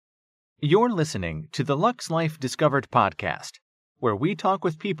You're listening to the Luxe Life Discovered podcast, where we talk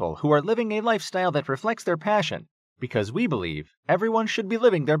with people who are living a lifestyle that reflects their passion, because we believe everyone should be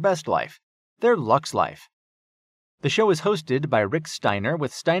living their best life, their Luxe Life. The show is hosted by Rick Steiner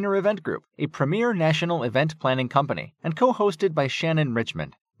with Steiner Event Group, a premier national event planning company, and co-hosted by Shannon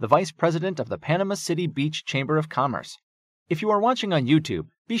Richmond, the Vice President of the Panama City Beach Chamber of Commerce. If you are watching on YouTube,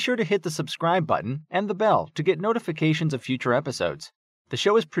 be sure to hit the subscribe button and the bell to get notifications of future episodes. The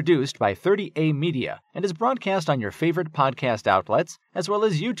show is produced by 30A Media and is broadcast on your favorite podcast outlets, as well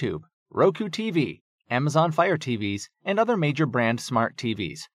as YouTube, Roku TV, Amazon Fire TVs, and other major brand smart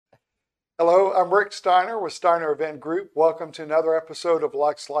TVs. Hello, I'm Rick Steiner with Steiner Event Group. Welcome to another episode of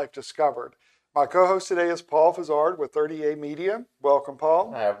Luxe Life Discovered. My co-host today is Paul Fazard with 30A Media. Welcome,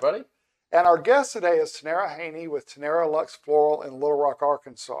 Paul. Hi, everybody. And our guest today is Tanarah Haney with Tanarah Luxe Floral in Little Rock,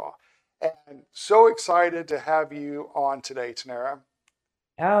 Arkansas. And so excited to have you on today, Tanarah.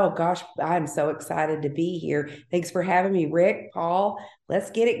 Oh gosh, I'm so excited to be here. Thanks for having me, Rick, Paul. Let's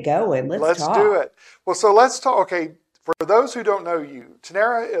get it going. Let's talk. Do it. Well, so let's talk. Okay, for those who don't know you,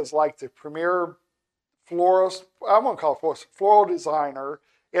 Tanarah is like the premier florist, I won't call it florist, floral designer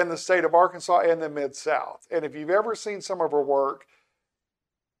in the state of Arkansas and the Mid-South. And if you've ever seen some of her work,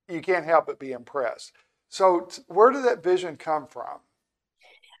 you can't help but be impressed. So where did that vision come from?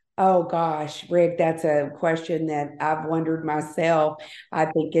 Oh gosh, Rick, that's a question that I've wondered myself. I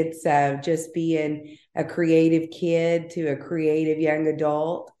think it's just being a creative kid to a creative young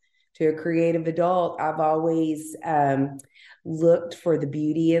adult to a creative adult. I've always looked for the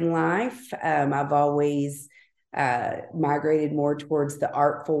beauty in life. I've always migrated more towards the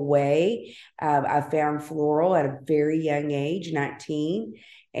artful way. I found floral at a very young age, 19,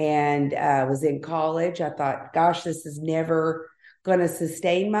 and was in college. I thought, gosh, this is never going to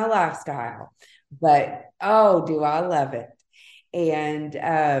sustain my lifestyle, but oh, do I love it. And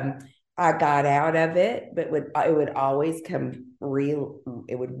I got out of it, but it would always it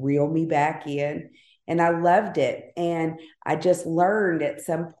would reel me back in, and I loved it. And I just learned at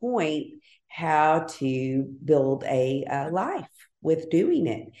some point how to build a life with doing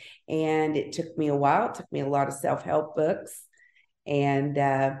it. And it took me a while. It took me a lot of self-help books. And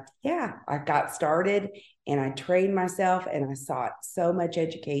I got started and I trained myself, and I sought so much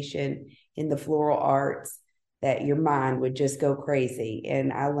education in the floral arts that your mind would just go crazy.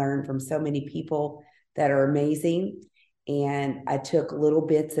 And I learned from so many people that are amazing. And I took little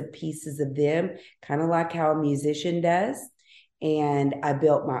bits and pieces of them, kind of like how a musician does. And I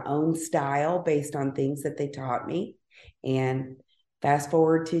built my own style based on things that they taught me. And fast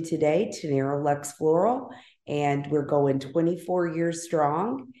forward to today, Tanarah Luxe Floral, and we're going 24 years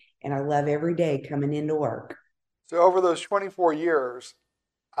strong. And I love every day coming into work. So over those 24 years,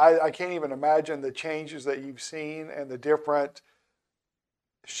 I can't even imagine the changes that you've seen and the different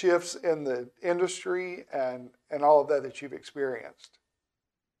shifts in the industry and all of that you've experienced.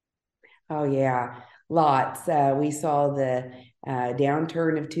 Oh, yeah, lots. We saw the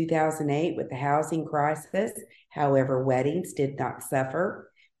downturn of 2008 with the housing crisis. However, weddings did not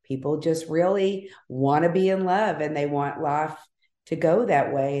suffer. People just really want to be in love, and they want life to go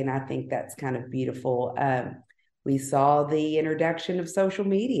that way. And I think that's kind of beautiful. We saw the introduction of social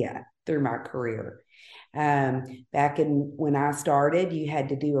media through my career. Back when I started, you had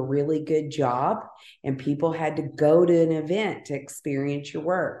to do a really good job, and people had to go to an event to experience your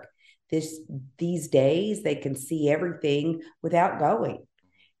work. These days, they can see everything without going.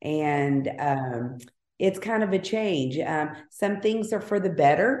 And it's kind of a change. Some things are for the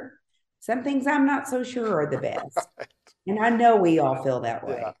better. Some things I'm not so sure are the best. Right. And I know we all feel that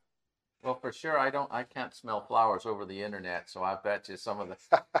way. Yeah. Well, for sure, I can't smell flowers over the internet, so I bet you some of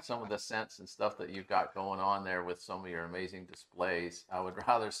the scents and stuff that you've got going on there with some of your amazing displays, I would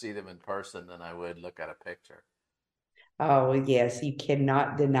rather see them in person than I would look at a picture. Oh, yes, you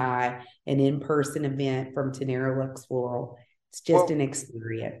cannot deny an in-person event from Tanarah Luxe Floral. It's just an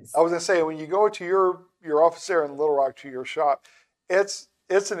experience. I was going to say, when you go to your office there in Little Rock, to your shop, it's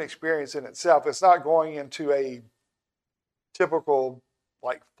an experience in itself. It's not going into a typical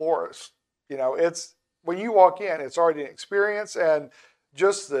like florist. You know, it's when you walk in, it's already an experience, and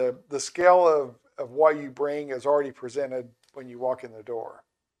just the scale of what you bring is already presented when you walk in the door.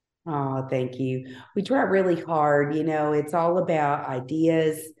 Oh, thank you. We try really hard. You know, it's all about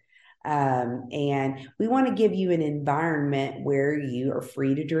ideas. And we want to give you an environment where you are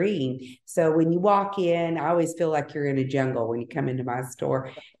free to dream. So when you walk in, I always feel like you're in a jungle when you come into my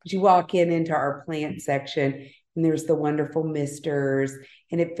store. You walk into our plant section, and there's the wonderful misters,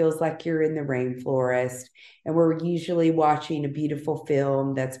 and it feels like you're in the rainforest. And we're usually watching a beautiful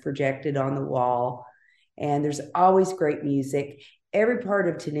film that's projected on the wall. And there's always great music. every part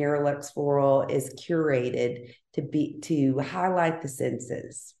of Tanarah Luxe Floral is curated to highlight the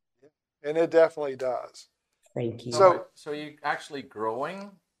senses. And it definitely does. Thank you. So you actually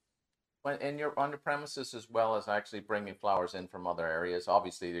growing on the premises, as well as actually bringing flowers in from other areas?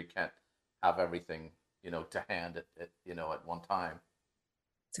 Obviously, you can't have everything, to hand at one time.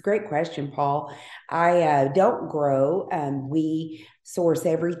 It's a great question, Paul. I don't grow. We source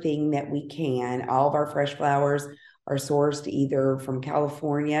everything that we can. All of our fresh flowers are sourced either from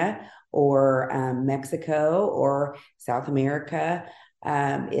California or Mexico or South America.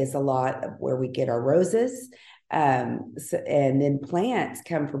 Is a lot of where we get our roses. And then plants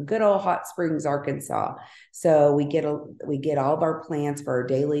come from good old Hot Springs, Arkansas. So we get all of our plants for our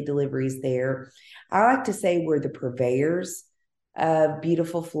daily deliveries there. I like to say we're the purveyors of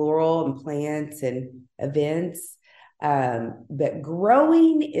beautiful floral and plants and events. But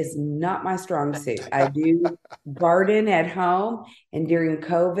growing is not my strong suit. I do garden at home, and during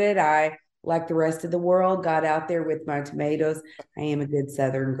COVID, I, like the rest of the world, got out there with my tomatoes. I am a good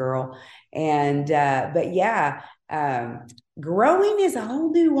Southern girl. And, but yeah, growing is a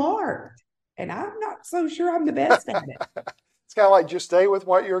whole new art. And I'm not so sure I'm the best at it. It's kind of like just stay with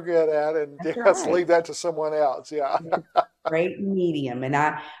what you're good at and That's leave that to someone else. Yeah. Great medium. And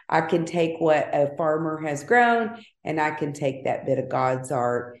I can take what a farmer has grown, and I can take that bit of God's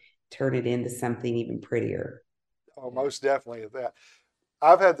art, turn it into something even prettier. Oh, most definitely of that.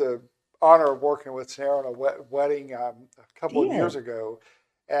 I've had the honor of working with Tanarah on a wedding a couple of years ago,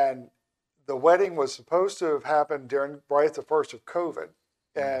 and the wedding was supposed to have happened right at the first of COVID,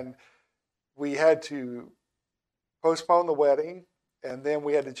 and we had to postpone the wedding, and then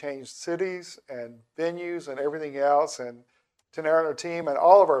we had to change cities and venues and everything else. And Tanarah and her team and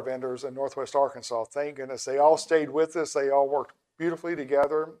all of our vendors in Northwest Arkansas, thank goodness, they all stayed with us. They all worked beautifully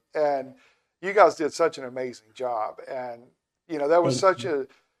together, and you guys did such an amazing job. And that was such a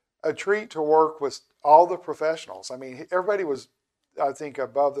treat to work with all the professionals. I mean, everybody was, I think,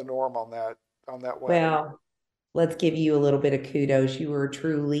 above the norm on that wedding. Well, let's give you a little bit of kudos. You were a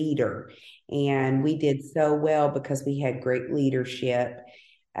true leader, and we did so well because we had great leadership.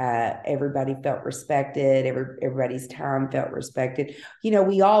 Everybody felt respected. Everybody's time felt respected.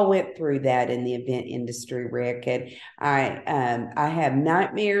 We all went through that in the event industry, Rick, and I have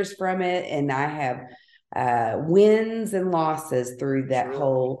nightmares from it, and I have wins and losses through that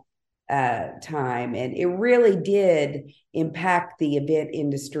whole time. And it really did impact the event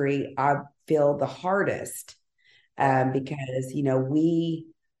industry, I feel, the hardest. Because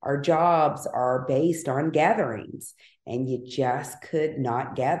our jobs are based on gatherings, and you just could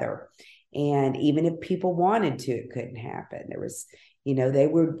not gather. And even if people wanted to, it couldn't happen. There was,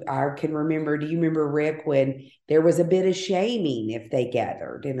 I can remember, do you remember, Rick, when there was a bit of shaming if they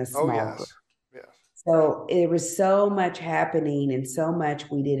gathered in a small group? Yes. So there was so much happening and so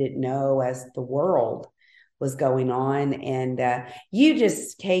much we didn't know as the world was going on. And you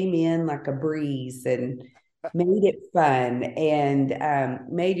just came in like a breeze and made it fun, and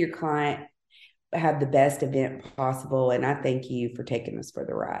made your client have the best event possible. And I thank you for taking us for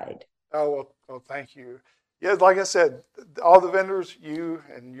the ride. Oh, well, thank you. Yeah, like I said, all the vendors, you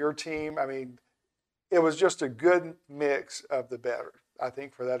and your team, I mean, it was just a good mix of the better, I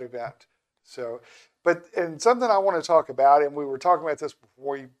think, for that event. So, and something I want to talk about, and we were talking about this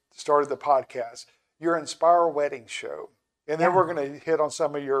before you started the podcast, your Inspire Wedding Show. And then we're going to hit on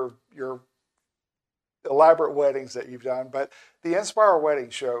some of your elaborate weddings that you've done. But the Inspire Wedding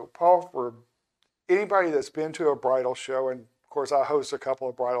Show, Paul, for anybody that's been to a bridal show, and of course I host a couple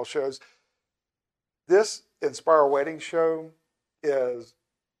of bridal shows, this Inspire Wedding Show is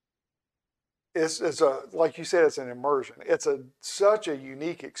like you said, it's an immersion. It's such a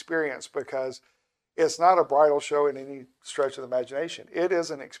unique experience because it's not a bridal show in any stretch of the imagination. It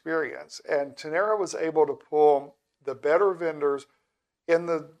is an experience. And Tanarah was able to pull the better vendors in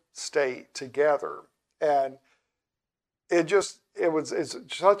the state together. And it's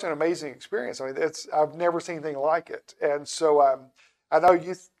such an amazing experience. I mean, I've never seen anything like it. And so I know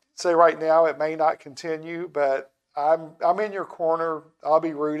you say right now it may not continue, but I'm in your corner. I'll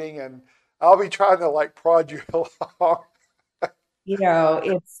be rooting, and I'll be trying to prod you along.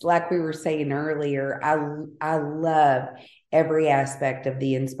 It's like we were saying earlier, I love every aspect of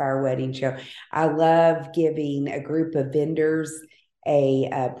the Inspire Wedding Show. I love giving a group of vendors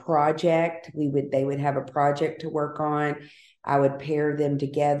a project. They would have a project to work on. I would pair them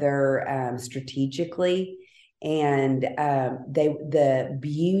together strategically, and the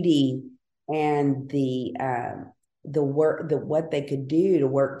beauty and the work, what they could do to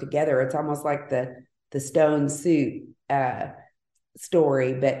work together. It's almost like the stone suit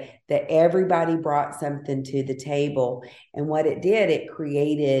story, but that everybody brought something to the table. And what it did, it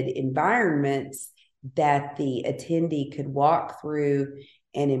created environments that the attendee could walk through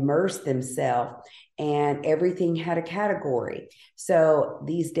and immerse themselves. And everything had a category. So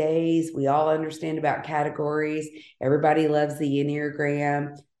these days, we all understand about categories. Everybody loves the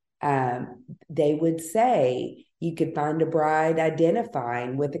Enneagram. They would say you could find a bride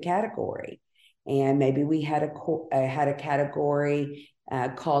identifying with a category. And maybe we had a category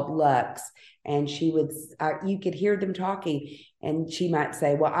called Luxe, and you could hear them talking, and she might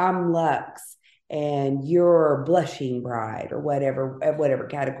say, "Well, I'm Luxe, and you're blushing bride," or whatever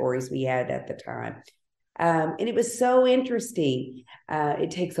categories we had at the time. And it was so interesting. It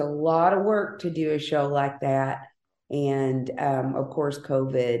takes a lot of work to do a show like that, and of course,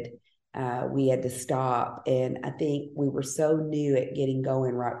 COVID. We had to stop, and I think we were so new at getting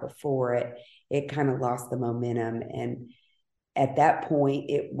going right before it kind of lost the momentum. And at that point,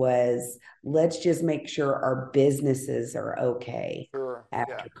 it was, let's just make sure our businesses are okay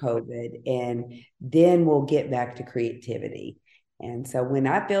after COVID, and then we'll get back to creativity. And so when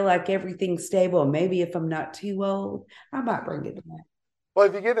I feel like everything's stable, and maybe if I'm not too old, I might bring it back. Well,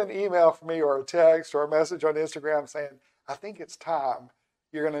 if you get an email from me or a text or a message on Instagram saying, "I think it's time,"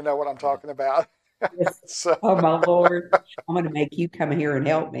 you're going to know what I'm talking about. Yes. So, oh my Lord, I'm going to make you come here and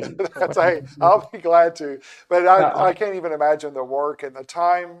help me. hey, I'll be glad to. But I can't even imagine the work and the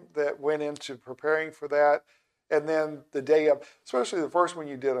time that went into preparing for that. And then the day of, especially the first one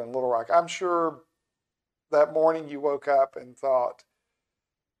you did in Little Rock. I'm sure that morning you woke up and thought,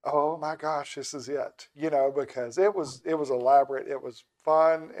 "Oh my gosh, this is it," because it was elaborate, it was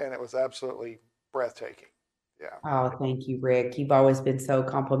fun, and it was absolutely breathtaking. Yeah. Oh, thank you, Rick. You've always been so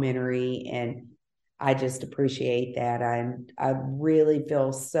complimentary, and I just appreciate that. I really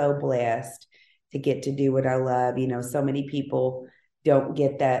feel so blessed to get to do what I love. So many people don't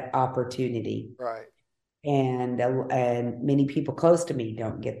get that opportunity. Right. And many people close to me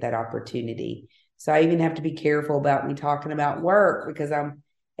don't get that opportunity. So I even have to be careful about me talking about work, because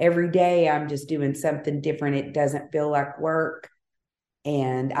every day I'm just doing something different. It doesn't feel like work.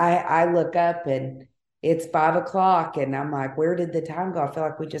 And I look up and it's 5 o'clock, and I'm like, where did the time go? I feel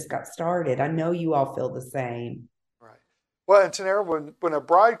like we just got started. I know you all feel the same. Right. Well, and Tanarah, when a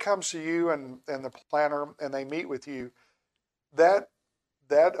bride comes to you and the planner and they meet with you, that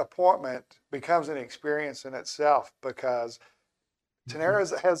appointment becomes an experience in itself, because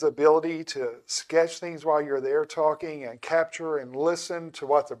Tanarah has the ability to sketch things while you're there talking and capture and listen to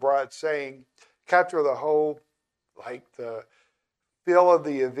what the bride's saying, capture the whole, like the feel of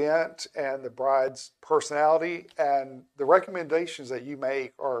the event and the bride's personality, and the recommendations that you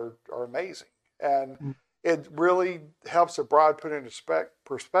make are amazing. And it really helps the bride put into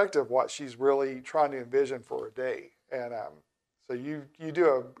perspective what she's really trying to envision for a day. And so you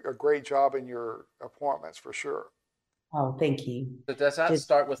do a great job in your appointments for sure. Oh, thank you. So does that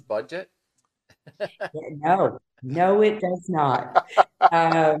start with budget? No, it does not.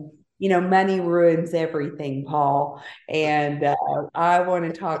 Money ruins everything, Paul. And I want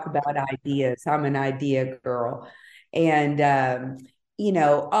to talk about ideas. I'm an idea girl. And,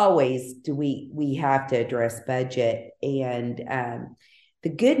 always do we have to address budget. And the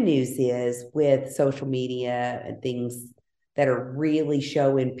good news is, with social media and things that are really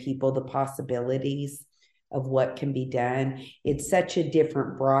showing people the possibilities of what can be done, it's such a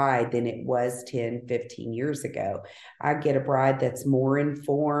different bride than it was 10, 15 years ago. I get a bride that's more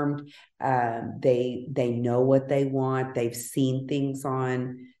informed. They know what they want. They've seen things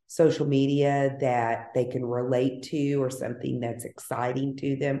on social media that they can relate to, or something that's exciting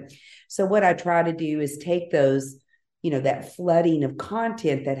to them. So what I try to do is take those, that flooding of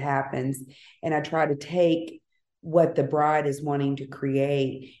content that happens, and I try to take what the bride is wanting to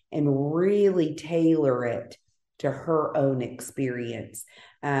create and really tailor it to her own experience.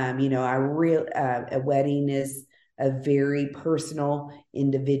 A wedding is a very personal,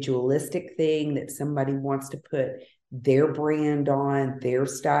 individualistic thing that somebody wants to put their brand on, their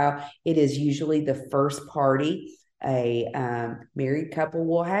style. It is usually the first party a married couple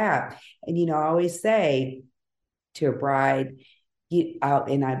will have. And, I always say to a bride, in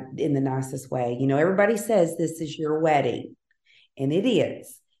the nicest way, everybody says this is your wedding, and it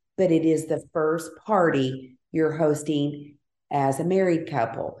is, but it is the first party you're hosting as a married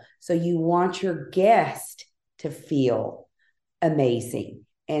couple. So you want your guest to feel amazing.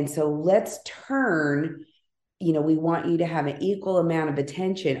 And so let's turn, we want you to have an equal amount of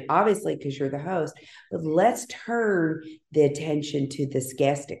attention, obviously, because you're the host, but let's turn the attention to this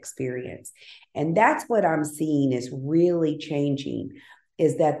guest experience. And that's what I'm seeing is really changing,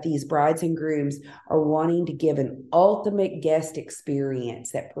 is that these brides and grooms are wanting to give an ultimate guest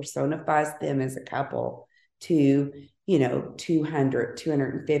experience that personifies them as a couple to, 200,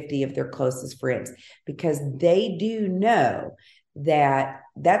 250 of their closest friends, because they do know that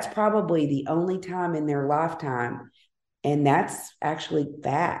that's probably the only time in their lifetime, and that's actually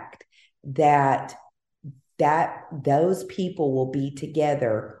fact, that those people will be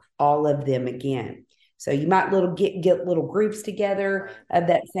together, all of them again. So you might get little groups together of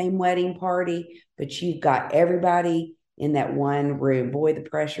that same wedding party, but you've got everybody in that one room. Boy, the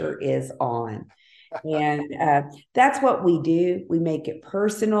pressure is on. And that's what we do. We make it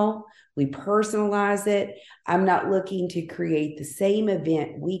personal. We personalize it. I'm not looking to create the same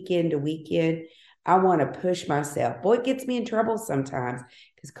event weekend to weekend. I want to push myself. Boy, it gets me in trouble sometimes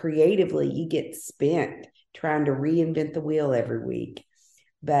because creatively you get spent trying to reinvent the wheel every week.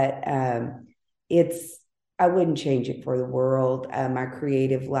 But I wouldn't change it for the world. My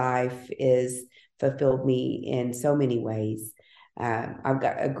creative life is fulfilled me in so many ways. I've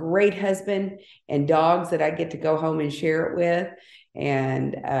got a great husband and dogs that I get to go home and share it with,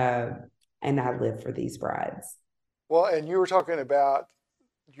 and I live for these brides. Well, and you were talking about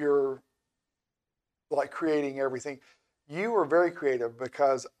your creating everything. You were very creative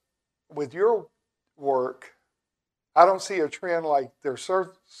because with your work, I don't see a trend like there's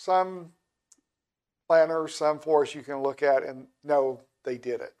some planners, some florists you can look at and know they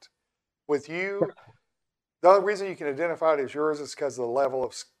did it. With you, the only reason you can identify it as yours is because of the level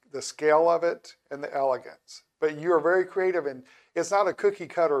of the scale of it and the elegance. But you are very creative, and it's not a cookie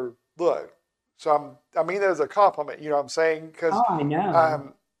cutter look. So I mean that as a compliment. You know what I'm saying? Because I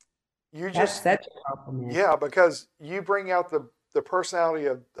know. That's such a compliment. Yeah, because you bring out the personality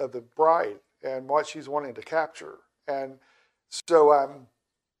of the bride and what she's wanting to capture. And so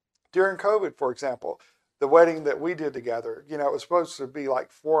during COVID, for example, the wedding that we did together, it was supposed to be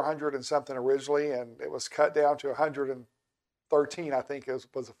like 400 and something originally, and it was cut down to 113, I think was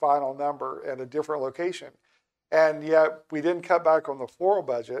the final number, at a different location. And yet we didn't cut back on the floral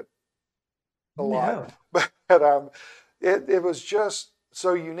budget a lot, but it was just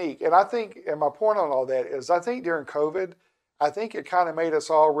so unique. And I think, and my point on all that is, I think during COVID, I think it kind of made us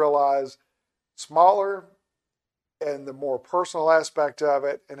all realize smaller and the more personal aspect of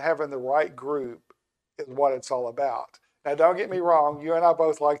it and having the right group is what it's all about. Now, don't get me wrong. You and I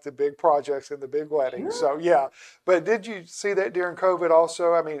both like the big projects and the big weddings. Sure. So, yeah. But did you see that during COVID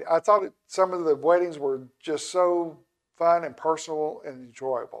also? I mean, I thought some of the weddings were just so fun and personal and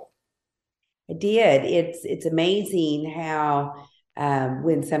enjoyable. I did. It's amazing how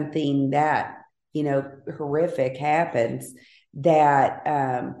when something that horrific happens,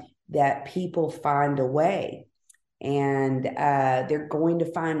 that people find a way, and they're going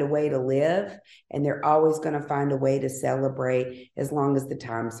to find a way to live, and they're always going to find a way to celebrate as long as the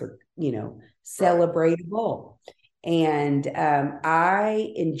times are celebratable. And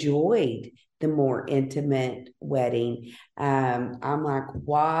I enjoyed the more intimate wedding. I'm like,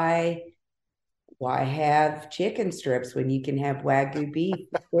 why have chicken strips when you can have Wagyu beef?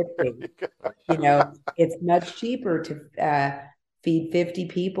 It's much cheaper to feed 50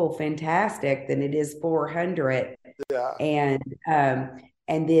 people fantastic than it is 400. Yeah.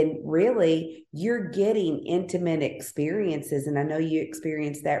 And then really you're getting intimate experiences. And I know you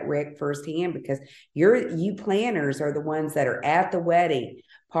experienced that, Rick, firsthand, because you planners are the ones that are at the wedding,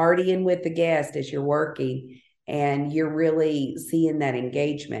 partying with the guest as you're working, and you're really seeing that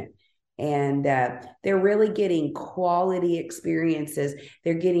engagement. And they're really getting quality experiences.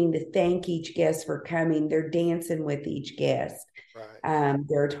 They're getting to thank each guest for coming. They're dancing with each guest. Right.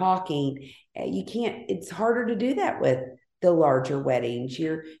 They're talking. It's harder to do that with the larger weddings.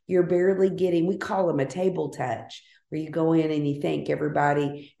 You're barely getting, we call them a table touch, where you go in and you thank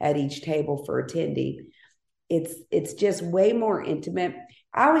everybody at each table for attending. It's just way more intimate.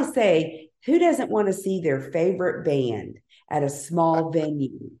 I always say, who doesn't want to see their favorite band at a small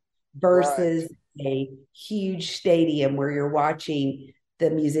venue versus a huge stadium where you're watching the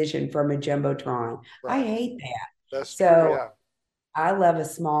musician from a jumbotron? Right. I hate that. That's true. Yeah. I love a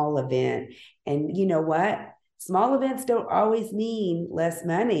small event. And you know what? Small events don't always mean less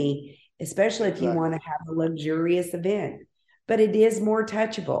money, especially if you want to have a luxurious event, but it is more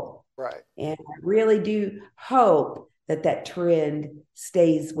touchable. Right. And I really do hope that trend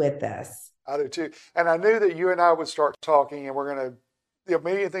stays with us. I do too. And I knew that you and I would start talking, and we're going to,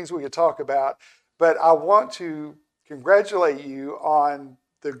 many things we could talk about, but I want to congratulate you on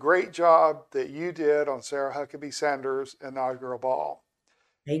the great job that you did on Sarah Huckabee Sanders' inaugural ball.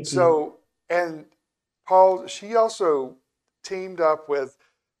 Thank you. So, and Paul, she also teamed up with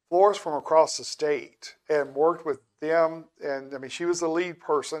florists from across the state and worked with them. And I mean, she was the lead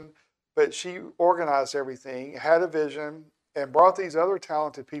person, but she organized everything, had a vision, and brought these other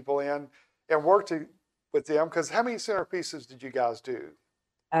talented people in and worked with them. Because how many centerpieces did you guys do?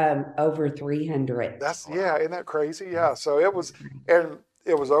 Over 300. That's, yeah, isn't that crazy? Yeah. So it was, and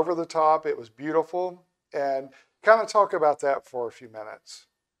it was over the top. It was beautiful. And kind of talk about that for a few minutes.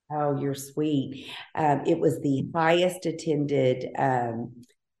 Oh, you're sweet. It was the highest attended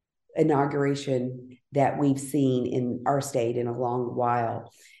inauguration that we've seen in our state in a long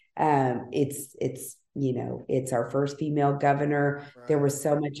while. It's our first female governor. Right. There was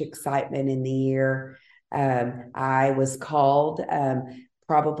so much excitement in the air. I was called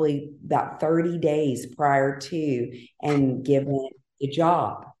probably about 30 days prior to and given a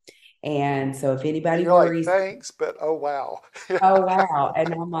job. And so if anybody You're worries, like, thanks, but oh wow. oh wow.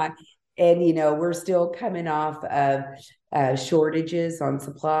 And I'm like, and we're still coming off of shortages on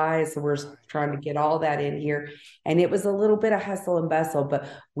supplies. So we're trying to get all that in here. And it was a little bit of hustle and bustle, but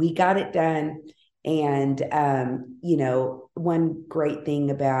we got it done. And one great thing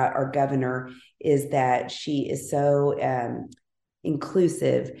about our governor is that she is so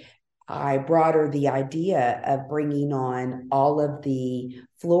inclusive. I brought her the idea of bringing on all of the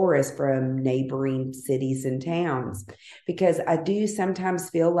florists from neighboring cities and towns, because I do sometimes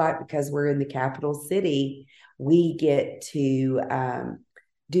feel like, because we're in the capital city, we get to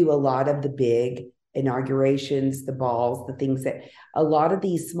do a lot of the big inaugurations, the balls, the things that a lot of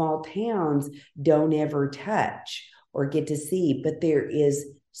these small towns don't ever touch or get to see. But there is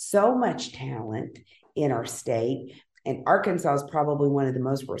so much talent in our state. And Arkansas is probably one of the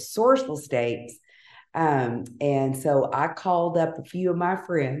most resourceful states. And so I called up a few of my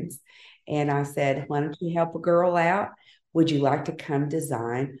friends and I said, why don't you help a girl out? Would you like to come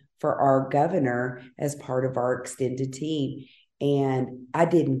design for our governor as part of our extended team? And I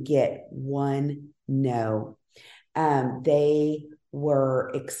didn't get one no. They were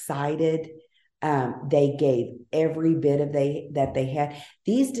excited. They gave every bit of that they had.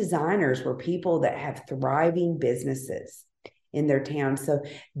 These designers were people that have thriving businesses in their town. So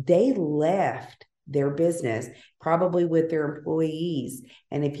they left their business probably with their employees.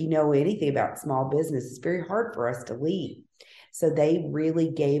 And if you know anything about small business, it's very hard for us to leave. So they really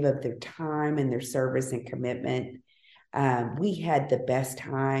gave of their time and their service and commitment. We had the best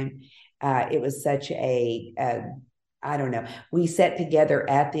time. It was such I don't know. We sat together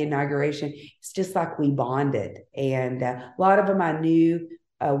at the inauguration. It's just like we bonded. And a lot of them I knew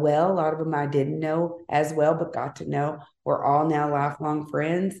well. A lot of them I didn't know as well, but got to know. We're all now lifelong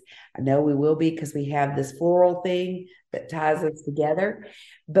friends. I know we will be, because we have this floral thing that ties us together.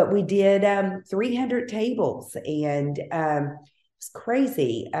 But we did 300 tables, and it's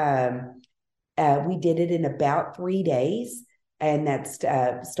crazy. We did it in about 3 days, and that's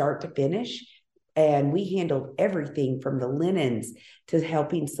start to finish. And we handled everything from the linens to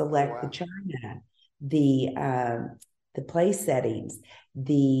helping select the china, the place settings,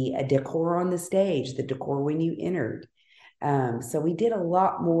 the decor on the stage, the decor when you entered. So we did a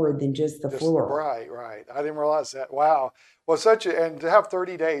lot more than just the floral. Right. I didn't realize that. Wow. Well, and to have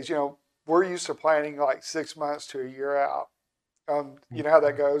 30 days, we're used to planning like 6 months to a year out. You know how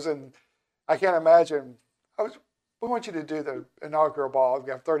that goes. And I can't imagine. We want you to do the inaugural ball. We've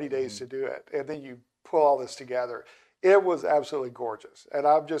got 30 days to do it. And then you pull all this together. It was absolutely gorgeous. And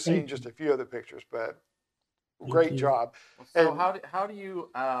I've just seen just a few of the pictures, but great job. So how do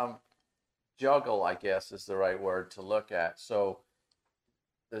you juggle, I guess is the right word to look at. So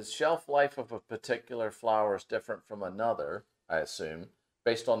the shelf life of a particular flower is different from another, I assume,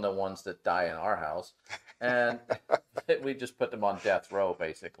 based on the ones that die in our house. And we just put them on death row,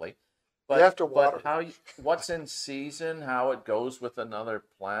 basically. But, you have to water. But what's in season, how it goes with another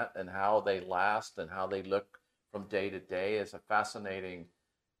plant, and how they last and how they look from day to day is a fascinating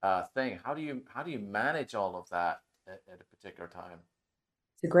thing. How do you manage all of that at a particular time?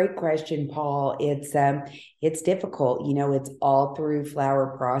 It's a great question, Paul. It's difficult. It's all through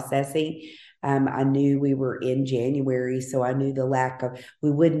flower processing. I knew we were in January, so I knew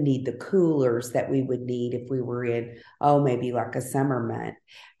we wouldn't need the coolers that we would need if we were in, maybe like a summer month.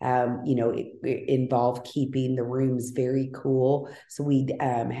 It involved keeping the rooms very cool. So we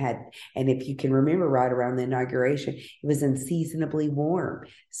and if you can remember right around the inauguration, it was unseasonably warm.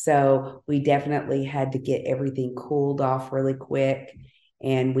 So we definitely had to get everything cooled off really quick.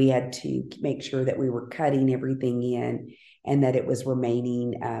 And we had to make sure that we were cutting everything in and that it was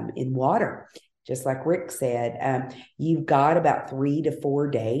remaining in water. Just like Rick said, you've got about 3 to 4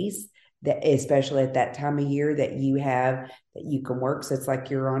 days, that especially at that time of year, that you can work. So it's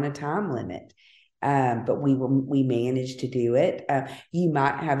like you're on a time limit. but we managed to do it. You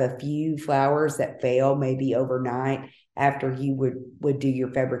might have a few flowers that fail maybe overnight after you would do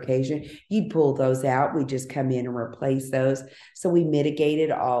your fabrication. You'd pull those out. We just come in and replace those. So we mitigated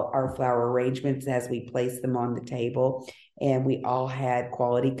all our flower arrangements as we placed them on the table, and we all had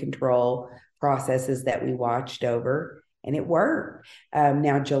quality control processes that we watched over, and it worked.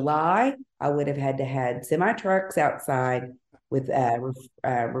 Now July, I would have had to had semi trucks outside with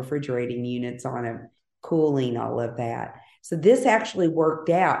refrigerating units on them, cooling all of that. So this actually worked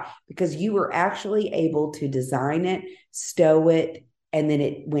out because you were actually able to design it, stow it, and then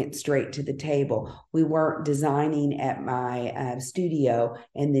it went straight to the table. We weren't designing at my studio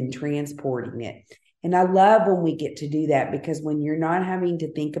and then transporting it. And I love when we get to do that, because when you're not having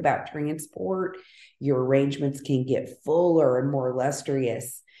to think about transport, your arrangements can get fuller and more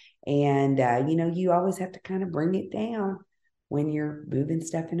lustrous. And, you always have to kind of bring it down when you're moving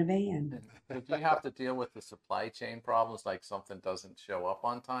stuff in a van. Do you have to deal with the supply chain problems, like something doesn't show up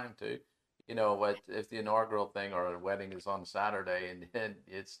on time too? What if the inaugural thing or a wedding is on Saturday and then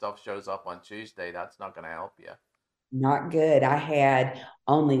stuff shows up on Tuesday? That's not going to help you. Not good. I had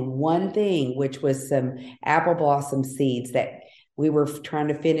only one thing, which was some apple blossom seeds that we were trying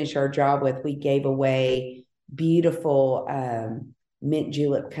to finish our job with. We gave away beautiful mint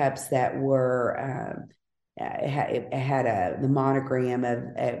julep cups that were it had the monogram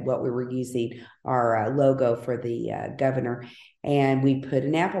of what we were using, our logo for the governor, and we put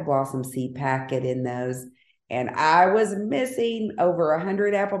an apple blossom seed packet in those. And I was missing over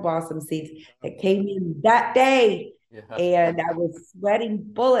 100 apple blossom seeds that came in that day. Yeah. And I was sweating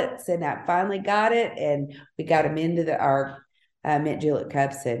bullets, and I finally got it, and we got them into our mint julep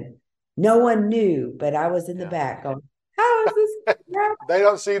cups, and no one knew, but I was in the back going, how is this? They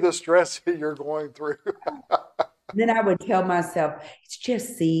don't see the stress that you're going through. Then I would tell myself, it's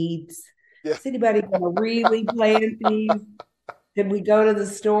just seeds. Yeah. Is anybody going to really plant these? Did we go to the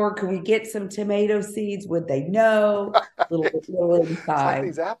store? Could we get some tomato seeds? Would they know? Little inside. It's like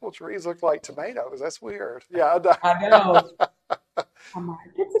these apple trees look like tomatoes. That's weird. Yeah, I know. I'm like,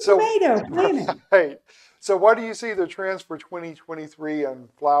 it's a tomato. Plant it. Right. So, what do you see the trends for 2023 and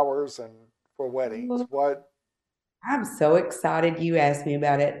flowers and for weddings? What? I'm so excited you asked me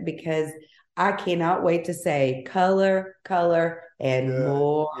about it, because I cannot wait to say color, and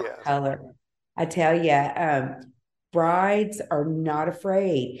more color. I tell you, brides are not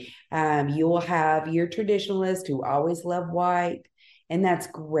afraid. You will have your traditionalists who always love white, and that's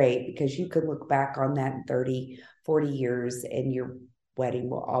great because you can look back on that in 30, 40 years and your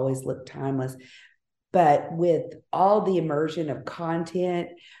wedding will always look timeless. But with all the immersion of content,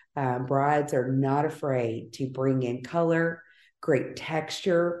 brides are not afraid to bring in color, great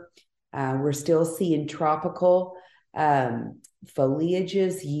texture. We're still seeing tropical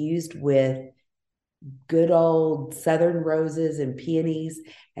foliages used with good old southern roses and peonies.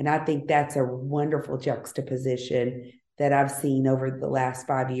 And I think that's a wonderful juxtaposition that I've seen over the last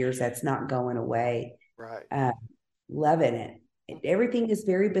 5 years. That's not going away. Right. Loving it. Everything is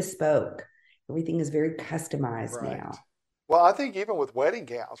very bespoke. Everything is very customized now. Well, I think even with wedding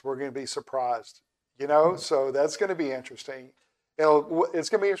gowns, we're going to be surprised, so that's going to be interesting. It's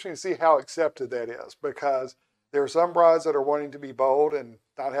going to be interesting to see how accepted that is, because there are some brides that are wanting to be bold and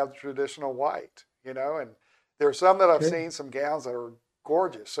not have the traditional white, and there are some that I've seen some gowns that are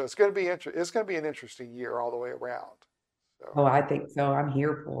gorgeous. So it's going to be it's going to be an interesting year all the way around. So. Oh, I think so. I'm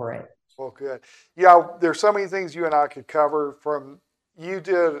here for it. Well, good. Yeah, there's so many things you and I could cover. You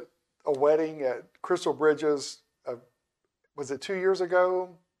did a wedding at Crystal Bridges, was it 2 years ago?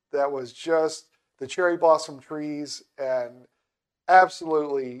 That was just the cherry blossom trees and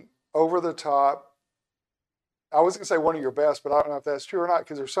absolutely over the top. I was going to say one of your best, but I don't know if that's true or not,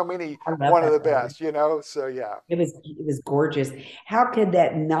 because there's so many one of the best, so yeah. It was gorgeous. How could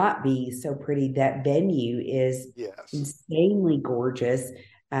that not be so pretty? That venue is insanely gorgeous.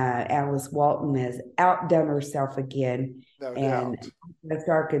 Alice Walton has outdone herself again. No and doubt. West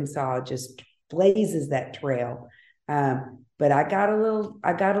Arkansas just blazes that trail. But I got a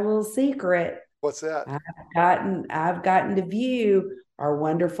little secret. What's that? I've gotten to view our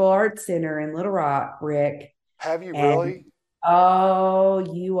wonderful art center in Little Rock, Rick. Have you really? Oh,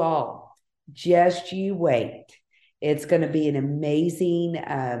 you all, just you wait. It's going to be an amazing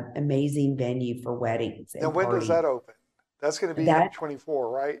venue for weddings. And when does that open? That's going to be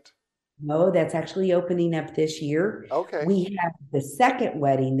 24, right? No, that's actually opening up this year. Okay. We have the second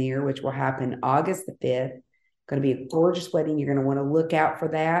wedding there, which will happen August the 5th. Going to be a gorgeous wedding. You're going to want to look out for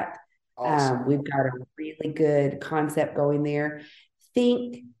that. Awesome. We've got a really good concept going there.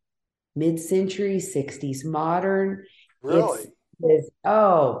 Think mid-century, 60s modern. Really?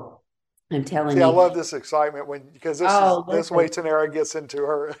 I'm telling See, I you. love this excitement because this way Listen. Tanarah gets into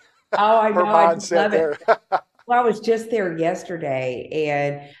her I her know. I just mindset love it. there. Well, I was just there yesterday,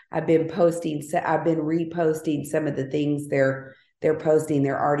 and I've been reposting some of the things they're posting.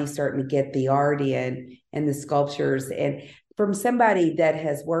 They're already starting to get the art in and the sculptures. And from somebody that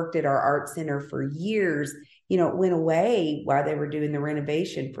has worked at our art center for years, it went away while they were doing the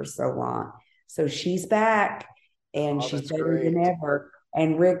renovation for so long. So she's back, and Oh, she's that's better than great. ever.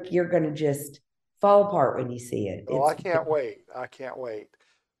 And Rick, you're going to just fall apart when you see it. Well, I can't wait. I can't wait.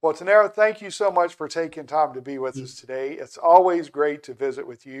 Well, Tanarah, thank you so much for taking time to be with us today. It's always great to visit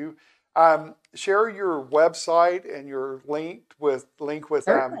with you. Share your website and your link with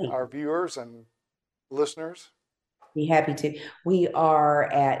Certainly. our viewers and listeners. Be happy to. We are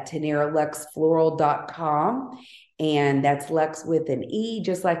at TanarahLuxeFloral.com, and that's Lux with an E,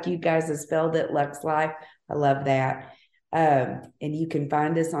 just like you guys have spelled it, Lux Life. I love that. And you can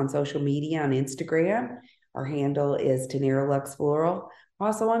find us on social media on Instagram. Our handle is Tanarah Luxe Floral.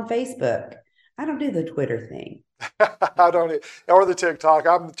 Also on Facebook. I don't do the Twitter thing. I don't, or the TikTok.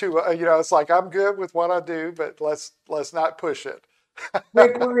 I'm too, it's like I'm good with what I do, but let's not push it.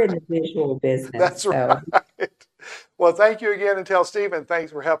 Rick, we're in the visual business. That's right. Well, thank you again, and tell Stephen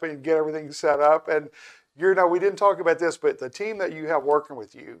thanks for helping get everything set up. And we didn't talk about this, but the team that you have working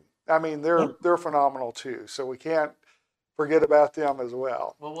with you, I mean, they're phenomenal too. So we can't forget about them as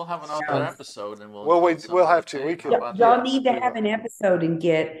well. Well, we'll have another episode, and we'll have to. We could. Y'all need to have an episode and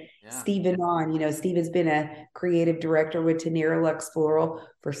get Stephen on. Stephen's been a creative director with Tanarah Luxe Floral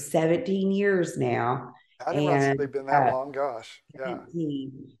for 17 years now. I didn't realize they've been that long. Gosh, yeah.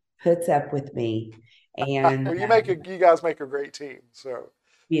 He puts up with me, and well, you guys make a great team. So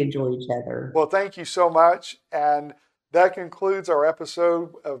we enjoy each other. Well, thank you so much, and that concludes our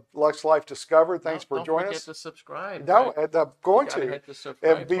episode of Luxe Life Discovered. Thanks for joining us. Don't forget to subscribe. No, right? I'm going to. Hit the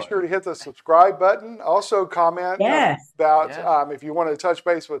subscribe and be sure to hit the subscribe button. Also, comment about if you want to touch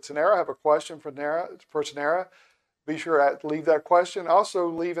base with Tanarah, have a question for Tanarah. Be sure to leave that question. Also,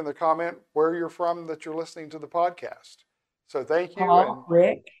 leave in the comment where you're from that you're listening to the podcast. So thank you. Paul,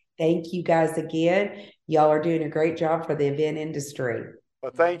 Rick, thank you guys again. Y'all are doing a great job for the event industry.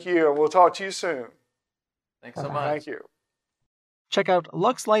 Well, thank you, and we'll talk to you soon. Thanks so much. Thank you. Check out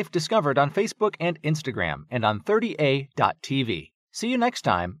Luxe Life Discovered on Facebook and Instagram and on 30a.tv. See you next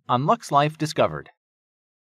time on Luxe Life Discovered.